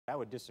I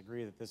would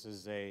disagree that this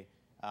is a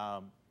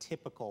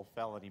typical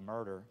felony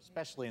murder,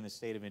 especially in the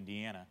state of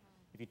Indiana.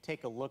 If you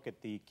take a look at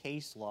the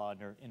case law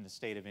in the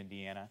state of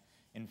Indiana,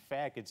 in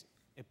fact, it's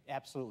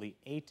absolutely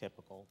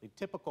atypical. The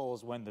typical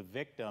is when the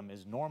victim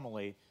is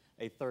normally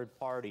a third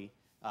party,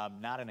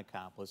 not an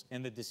accomplice.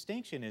 And the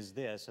distinction is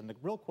this, and the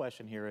real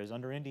question here is,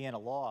 under Indiana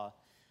law,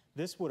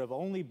 this would have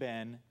only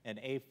been an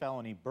A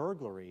felony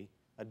burglary,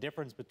 a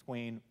difference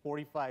between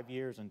 45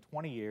 years and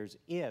 20 years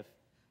if,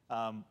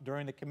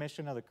 during the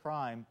commission of the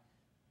crime,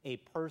 a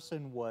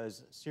person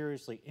was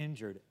seriously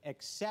injured,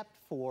 except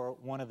for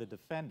one of the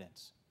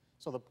defendants.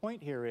 So the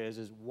point here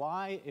is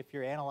why, if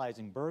you're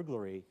analyzing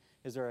burglary,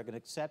 is there an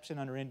exception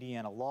under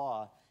Indiana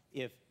law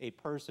if a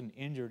person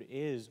injured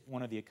is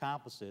one of the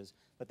accomplices,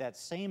 but that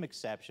same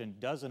exception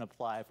doesn't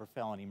apply for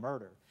felony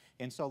murder?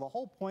 And so the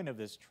whole point of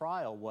this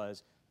trial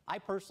was, I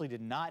personally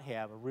did not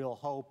have a real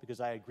hope, because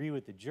I agree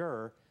with the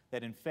juror,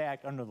 that in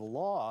fact, under the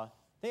law,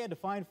 they had to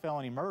find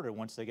felony murder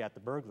once they got the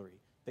burglary.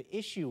 The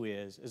issue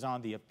is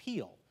on the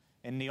appeal.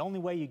 And the only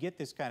way you get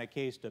this kind of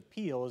case to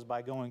appeal is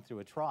by going through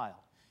a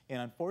trial.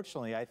 And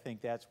unfortunately, I think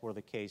that's where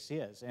the case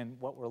is. And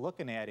what we're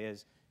looking at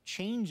is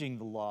changing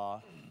the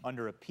law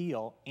under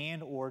appeal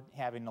and or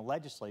having the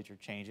legislature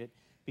change it,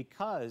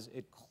 because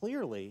it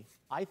clearly,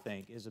 I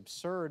think, is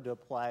absurd to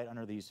apply it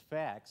under these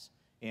facts.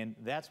 And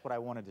that's what I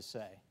wanted to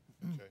say.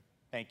 Okay.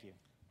 Thank you.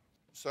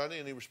 Sonny,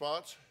 any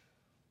response?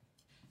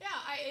 Yeah,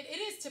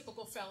 it is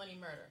typical felony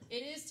murder.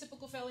 It is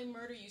typical felony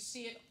murder. You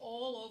see it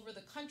all over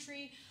the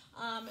country.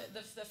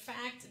 The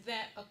fact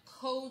that a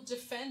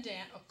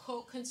co-defendant, a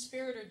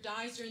co-conspirator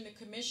dies during the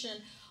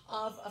commission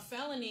of a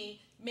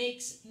felony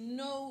makes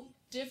no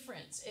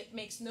difference. It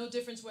makes no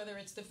difference whether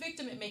it's the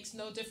victim. It makes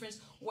no difference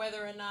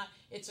whether or not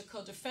it's a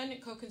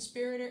co-defendant,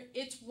 co-conspirator.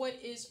 It's what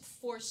is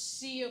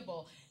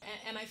foreseeable.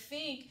 And I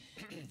think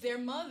their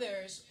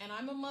mothers, and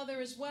I'm a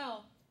mother as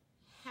well,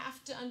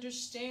 have to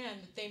understand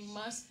that they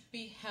must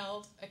be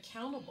held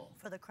accountable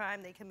for the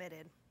crime they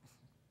committed.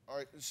 All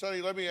right,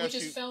 Sonny, let me ask you...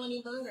 Which is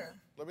felony murder.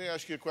 Let me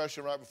ask you a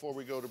question right before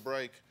we go to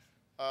break.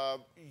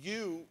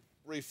 You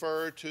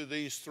refer to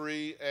these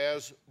three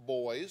as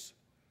boys.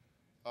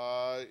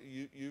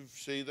 You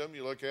see them,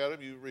 you look at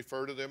them, you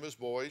refer to them as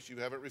boys. You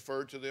haven't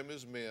referred to them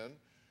as men.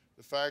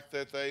 The fact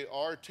that they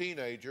are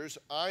teenagers,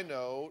 I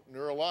know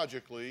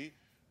neurologically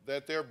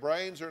that their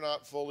brains are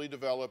not fully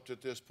developed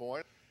at this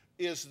point.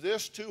 Is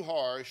this too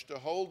harsh to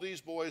hold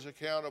these boys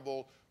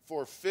accountable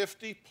for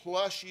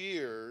 50-plus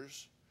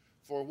years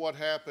for what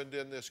happened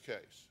in this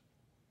case?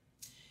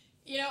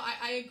 You know,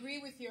 I agree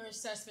with your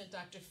assessment,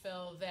 Dr.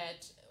 Phil,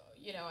 that,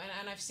 you know,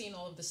 and I've seen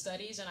all of the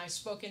studies, and I've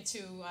spoken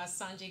to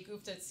Sanjay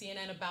Gupta at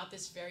CNN about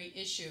this very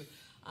issue,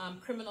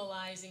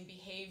 criminalizing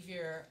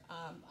behavior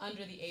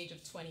under the age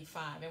of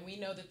 25. And we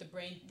know that the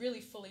brain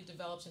really fully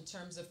develops in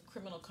terms of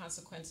criminal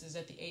consequences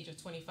at the age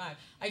of 25.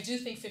 I do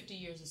think 50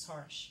 years is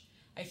harsh.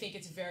 I think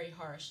it's very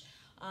harsh.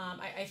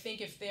 I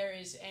think if there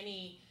is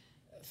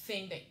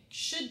anything that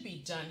should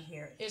be done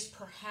here is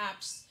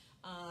perhaps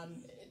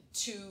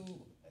to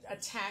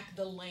attack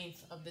the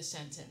length of the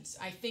sentence.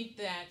 I think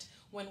that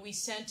when we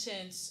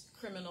sentence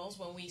criminals,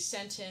 when we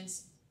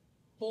sentence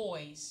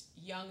boys,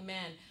 young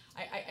men,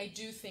 I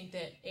do think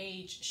that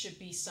age should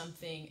be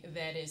something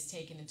that is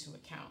taken into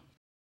account.